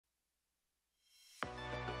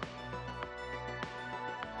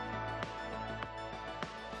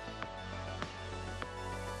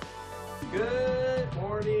Good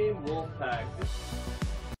morning, Wolfpack.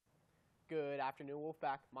 Good afternoon,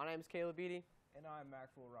 Wolfpack. My name is Cohs Wptv. And I'm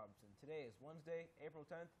Maxwell Robinson. Today is Wednesday, April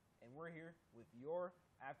 10th, and we're here with your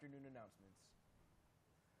afternoon announcements.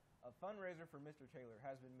 A fundraiser for Mr. Taylor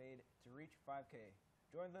has been made to reach 5K.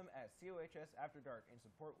 Join them at COHS After Dark in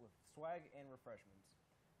support with swag and refreshments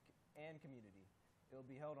and community. It will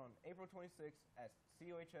be held on April 26th at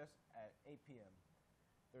COHS at 8 p.m.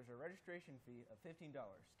 There's a registration fee of $15.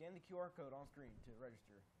 Scan the QR code on screen to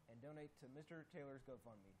register and donate to Mr. Taylor's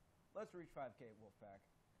GoFundMe. Let's reach 5K, Wolfpack.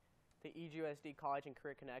 The EGUSD College and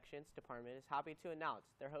Career Connections Department is happy to announce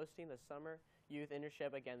they're hosting the Summer Youth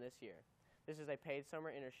Internship again this year. This is a paid summer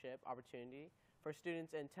internship opportunity for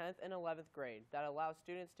students in 10th and 11th grade that allows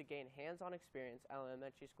students to gain hands-on experience at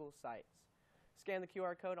elementary school sites. Scan the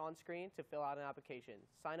QR code on screen to fill out an application.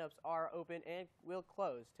 Sign-ups are open and will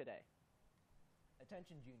close today.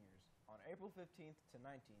 Attention juniors, on April 15th to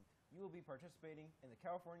 19th, you will be participating in the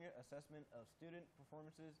California Assessment of Student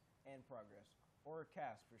Performances and Progress, or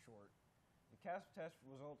CASP for short. The CASP test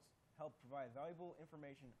results help provide valuable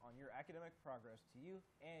information on your academic progress to you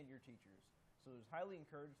and your teachers, so it is highly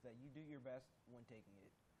encouraged that you do your best when taking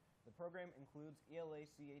it. The program includes ELA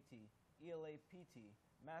CAT, ELA PT,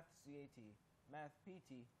 Math CAT, Math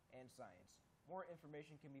PT, and Science. More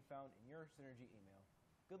information can be found in your Synergy email.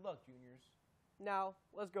 Good luck, juniors. Now,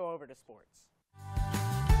 let's go over to sports.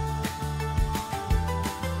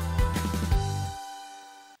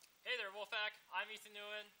 Hey there, Wolfpack. I'm Ethan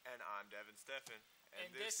Nguyen. And I'm Devin Steffen.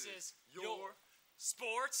 And this is your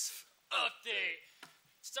Sports Update.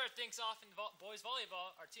 To start things off in boys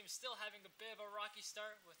volleyball, our team is still having a bit of a rocky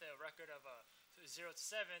start with a record of a 0-7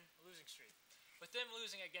 losing streak, with them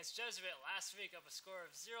losing against Jesuit last week of a score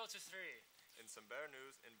of 0-3. In some better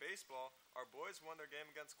news, in baseball, our boys won their game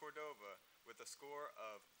against Cordova with a score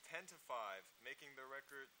of 10-5, making their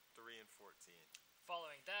record 3-14.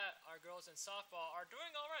 Following that, our girls in softball are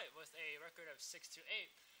doing all right with a record of 6-8,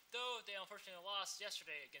 though they unfortunately lost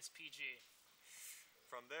yesterday against PG.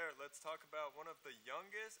 From there, let's talk about one of the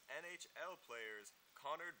youngest NHL players,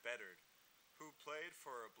 Connor Bedard, who played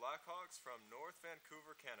for Blackhawks from North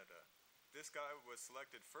Vancouver, Canada. This guy was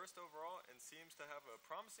selected first overall and seems to have a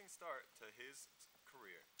promising start to his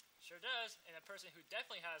career. Sure does, and a person who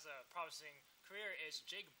definitely has a promising career is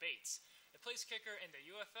Jake Bates, a place kicker in the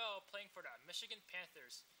UFL playing for the Michigan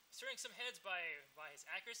Panthers. He's turning some heads by his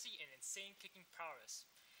accuracy and insane kicking prowess.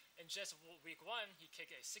 In just week one, he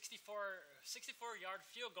kicked a 64-yard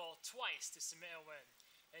field goal twice to submit a win,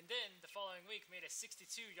 and then the following week made a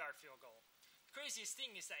 62-yard field goal. The craziest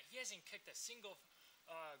thing is that he hasn't kicked a single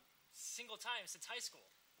time since high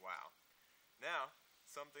school. Wow. Now,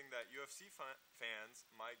 something that UFC fans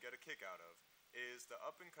might get a kick out of is the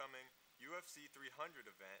up-and-coming UFC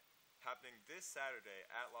 300 event happening this Saturday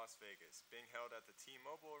at Las Vegas, being held at the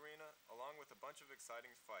T-Mobile Arena, along with a bunch of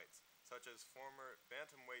exciting fights, such as former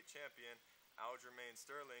bantamweight champion Aljamain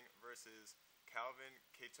Sterling versus Calvin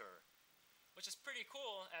Kattar. Which is pretty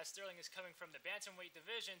cool, as Sterling is coming from the bantamweight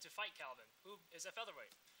division to fight Calvin, who is a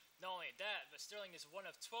featherweight. Not only that, but Sterling is one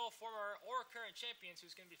of 12 former or current champions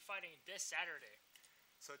who's going to be fighting this Saturday.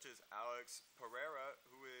 Such as Alex Pereira,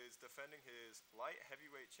 who is defending his light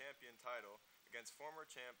heavyweight champion title against former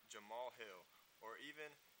champ Jamal Hill, or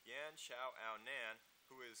even Yan Xiao Ao Nan,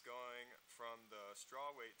 who is going from the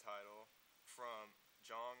strawweight title from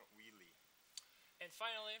Zhang Weili. And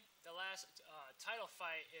finally, the last title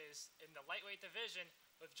fight is in the lightweight division,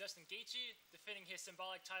 with Justin Gaethje defending his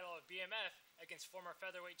symbolic title of BMF against former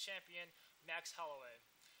featherweight champion Max Holloway,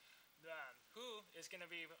 who is going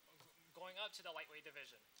to be going up to the lightweight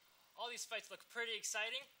division. All these fights look pretty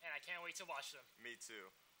exciting, and I can't wait to watch them. Me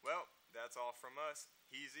too. Well, that's all from us.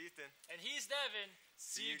 He's Ethan. And he's Devin.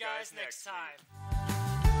 See you guys next time.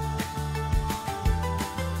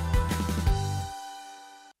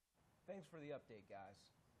 Thanks for the update, guys.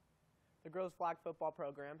 The girls' flag football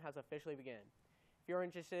program has officially begun. If you're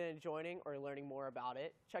interested in joining or learning more about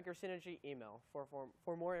it, check your Synergy email for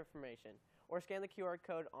more information, or scan the QR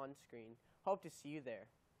code on screen. Hope to see you there.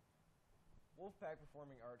 Wolfpack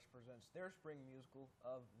Performing Arts presents their spring musical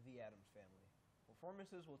of The Addams Family.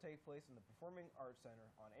 Performances will take place in the Performing Arts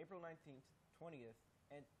Center on April 19th, 20th,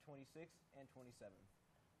 and 26th and 27th.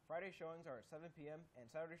 Friday showings are at 7 p.m. and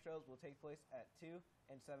Saturday shows will take place at 2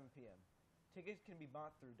 and 7 p.m. Tickets can be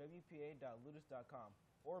bought through wpa.ludus.com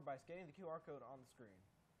or by scanning the QR code on the screen.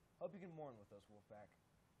 Hope you can mourn with us, Wolfpack.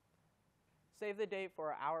 Save the date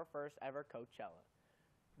for our first ever Coachella.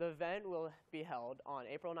 The event will be held on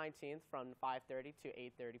April 19th from 5:30 to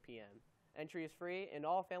 8:30 p.m. Entry is free and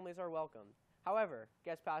all families are welcome. However,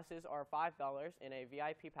 guest passes are $5 and a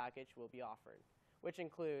VIP package will be offered. which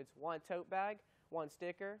includes 1 tote bag, 1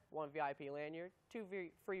 sticker, 1 VIP lanyard, 2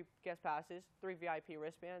 free guest passes, 3 VIP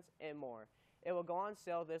wristbands, and more. It will go on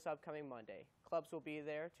sale this upcoming Monday. Clubs will be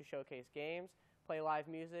there to showcase games, play live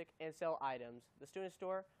music, and sell items. The student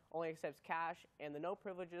store only accepts cash, and the no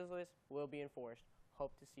privileges list will be enforced.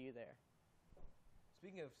 Hope to see you there.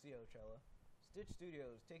 Speaking of Coachella, Stitch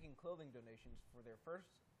Studio is taking clothing donations for their first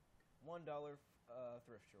 $1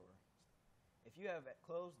 thrift store. If you have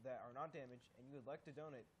clothes that are not damaged and you would like to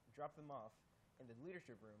donate, drop them off in the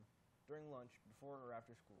leadership room during lunch, before or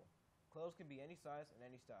after school. Clothes can be any size and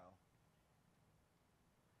any style.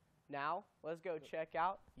 Now, let's go check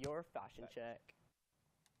out your fashion check.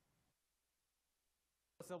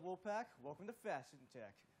 What's up, Wolfpack? Welcome to Fashion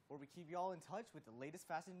Check, where we keep you all in touch with the latest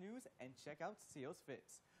fashion news and check out Cohs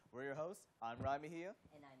Fits. We're your hosts. I'm Ryan Mejia.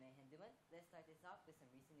 And I'm Mayhan Duman. Let's start this off with some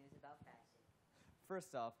recent news about fashion.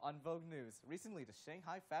 First off, on Vogue News, recently the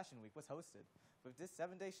Shanghai Fashion Week was hosted. With this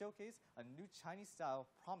 7-day showcase, a new Chinese style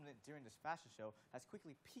prominent during this fashion show has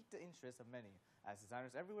quickly piqued the interest of many, as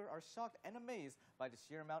designers everywhere are shocked and amazed by the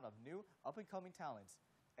sheer amount of new, up-and-coming talents,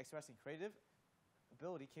 expressing creative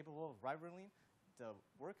ability capable of rivaling the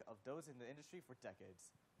work of those in the industry for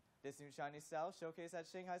decades. This new Chinese style showcase at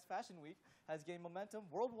Shanghai's Fashion Week has gained momentum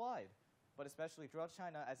worldwide, but especially throughout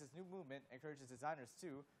China, as this new movement encourages designers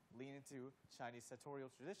to lean into Chinese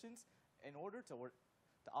sartorial traditions in order to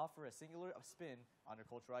offer a singular spin on their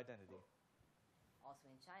cultural identity. Also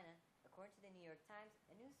in China, according to the New York Times,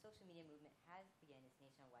 a new social media movement has begun its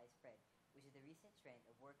nationwide spread, which is the recent trend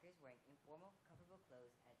of workers wearing informal, comfortable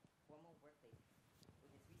clothes at formal workplaces.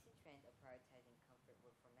 With this recent trend of prioritizing comfort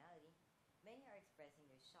over formality, many are expressing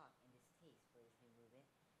their shock and distaste for this new movement,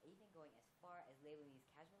 and even going as far as labeling these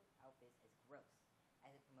casual outfits as gross,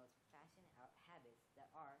 as it promotes fashion habits that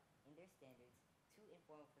are, in their standards, too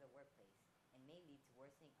informal for the workplace, and may lead to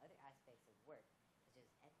worsening other aspects of work, such as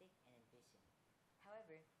ethic and ambition.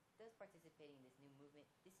 However, those participating in this new movement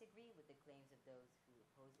disagree with the claims of those who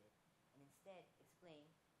oppose it, and instead explain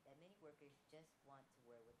that many workers just want to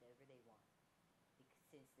wear whatever they want,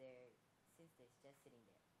 since they're just sitting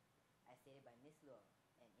there, as stated by Miss Luo,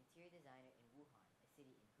 an interior designer in Wuhan, a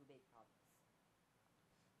city in Hubei province.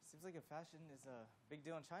 Seems like fashion is a big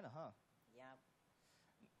deal in China, huh? Yeah.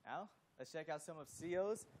 Now, let's check out some of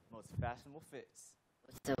CO's most fashionable fits.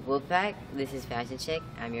 What's up, Wolfpack? This is Fashion Check.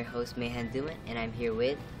 I'm your host, Mayhan Duman, and I'm here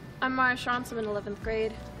with... I'm Mara Shantz. I'm in 11th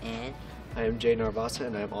grade. And... I am Jay Narvasa,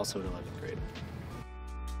 and I am also in 11th grade.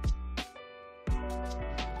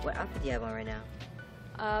 What outfit do you have on right now?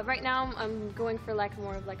 Right now, I'm going for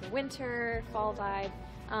more of a winter, fall vibe.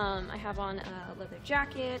 I have on a leather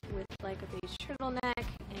jacket with a beige turtleneck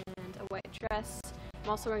and a white dress. I'm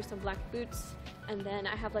also wearing some black boots, and then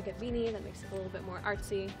I have a beanie that makes it a little bit more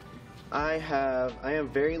artsy. I am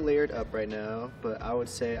very layered up right now, but I would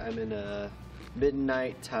say I'm in a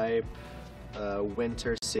midnight type,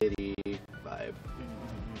 winter city vibe.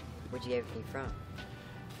 Where'd you get everything from?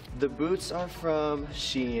 The boots are from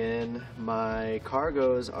Shein, my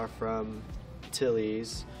cargos are from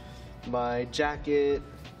Tilly's, my jacket,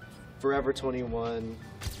 Forever 21,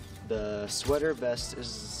 the sweater vest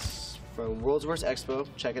is from World's Worst Expo,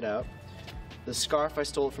 check it out. The scarf I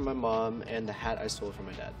stole from my mom, and the hat I stole from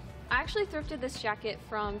my dad. I actually thrifted this jacket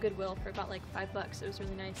from Goodwill for about $5. It was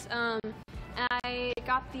really nice. I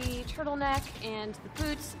got the turtleneck and the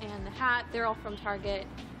boots and the hat. They're all from Target.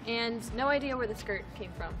 And no idea where the skirt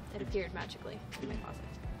came from. It appeared magically in my closet.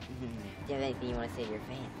 Do you have anything you want to say to your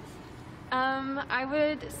fans? I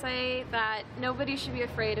would say that nobody should be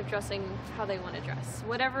afraid of dressing how they want to dress.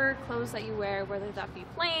 Whatever clothes that you wear, whether that be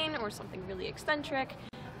plain or something really eccentric,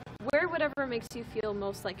 wear whatever makes you feel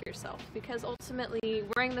most like yourself, because ultimately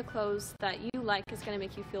wearing the clothes that you like is going to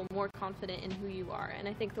make you feel more confident in who you are, and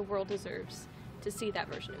I think the world deserves to see that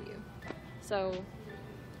version of you. So,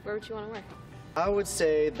 wear what you want to wear. I would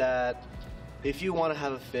say that if you want to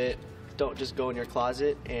have a fit, don't just go in your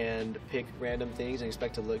closet and pick random things and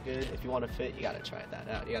expect to look good. If you want to fit, you got to try that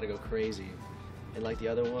out. You got to go crazy. And like the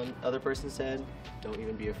other person said, don't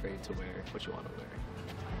even be afraid to wear what you want to wear.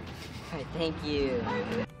 All right, thank you.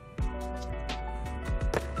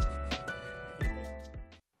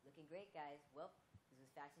 Looking great, guys. Well, this was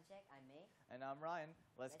Fashion Check. I'm May. And I'm Ryan.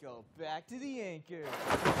 Let's go back to the anchor.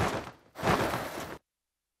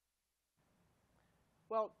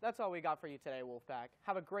 Well, that's all we got for you today, Wolfpack.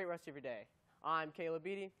 Have a great rest of your day. I'm Caleb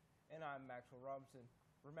Beatty. And I'm Maxwell Robinson.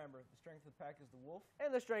 Remember, the strength of the pack is the wolf.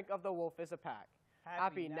 And the strength of the wolf is a pack.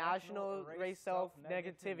 Happy National Erase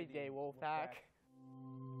Self-Negativity Day, Wolfpack.